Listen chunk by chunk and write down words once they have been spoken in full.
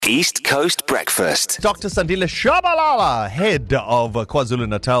East Coast Breakfast. Dr. Sandile Shabalala, head of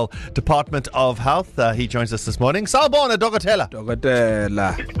KwaZulu-Natal Department of Health. He joins us this morning. Sawubona, Dokotela.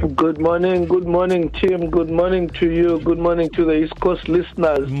 Good morning, team. Good morning to you. Good morning to the East Coast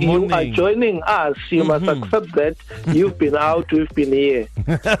listeners. Morning. You are joining us. You must accept that. You've been out, we've been here.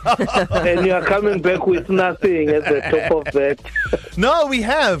 And you are coming back with nothing at the top of that. No, we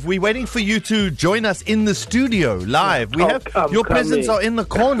have. We're waiting for you to join us in the studio live. We have your presents are in the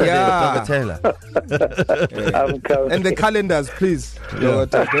corner there, Dokotela. I'm coming. And the calendars, please. Don't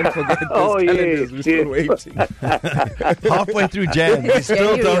forget those calendars. We're still waiting. Halfway through Jan, we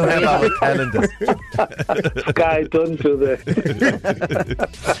still don't have our calendars. Sky, don't do that.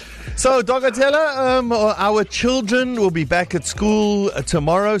 So, Dokotela, our children will be back at school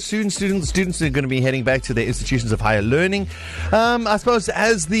tomorrow. Soon, students are going to be heading back to their institutions of higher learning. I suppose,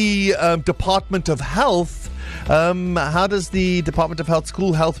 as the Department of Health, how does the Department of Health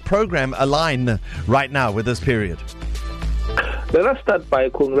School Health Program align right now with this period? Let us start by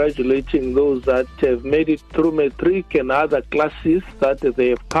congratulating those that have made it through matric and other classes that they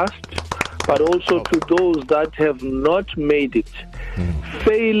have passed, but also to those that have not made it.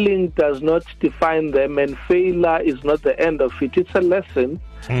 Failing does not define them, and failure is not the end of it. It's a lesson.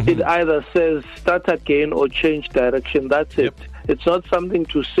 It either says start again or change direction. That's it. It's not something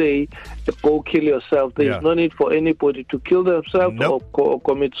to say, go kill yourself. There's no need for anybody to kill themselves or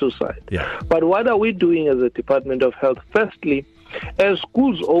commit suicide. But what are we doing as a Department of Health? Firstly, as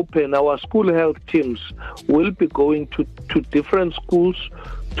schools open, our school health teams will be going to different schools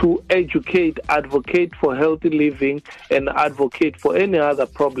to educate, advocate for healthy living, and advocate for any other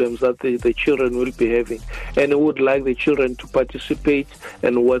problems that the children will be having. And we would like the children to participate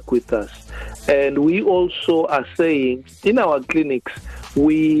and work with us. And we also are saying in our clinics,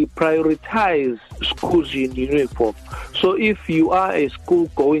 we prioritize schools in uniform. So if you are a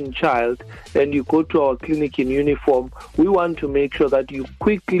school-going child and you go to our clinic in uniform, we want to make sure that you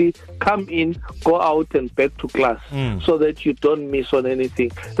quickly come in, go out and back to class so that you don't miss on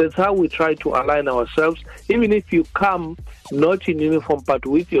anything. That's how we try to align ourselves. Even if you come not in uniform but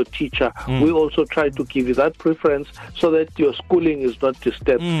with your teacher, we also try to give you that preference so that your schooling is not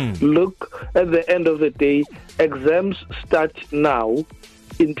disturbed. Look, at the end of the day, exams start now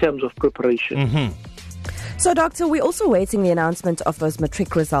in terms of preparation. So, Doctor, we're also waiting the announcement of those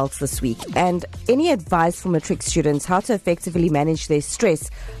matric results this week. And any advice for matric students how to effectively manage their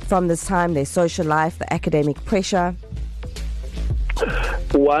stress from this time, their social life, the academic pressure?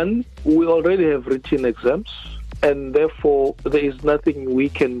 One, we already have written exams, and therefore there is nothing we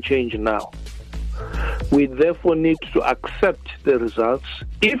can change now. We therefore need to accept the results.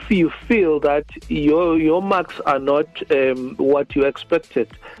 If you feel that your marks are not what you expected,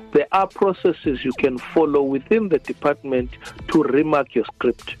 there are processes you can follow within the department to remark your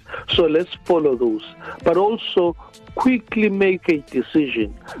script. So let's follow those. But also quickly make a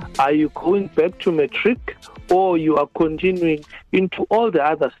decision. Are you going back to matric, or you are continuing into all the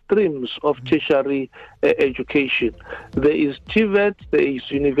other streams of tertiary education? There is TVET, there is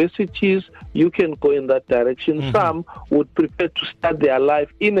universities, you can go in that direction. Some would prefer to start their life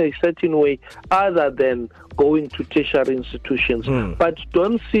in a certain way other than going to tertiary institutions. But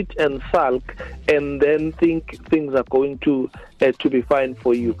don't sit and sulk and then think things are going to be fine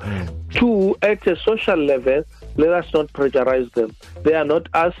for you. Two, at a social level, let us not pressurize them. They are not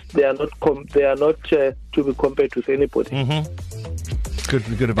us. They are not to be compared with anybody.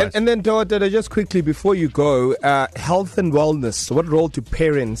 Good advice. And then, Doctor, just quickly before you go, health and wellness. What role do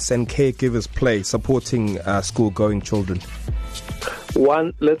parents and caregivers play supporting school-going children?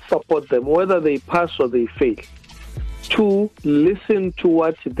 One, let's support them, whether they pass or they fail. Two, listen to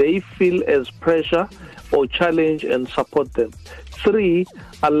what they feel as pressure or challenge and support them. Three,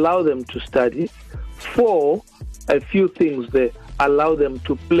 allow them to study. Four, a few things there. Allow them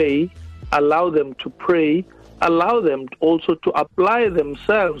to play, allow them to pray, allow them also to apply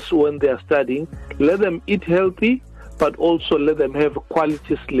themselves when they are studying. Let them eat healthy, but also let them have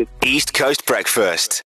quality sleep. East Coast Breakfast.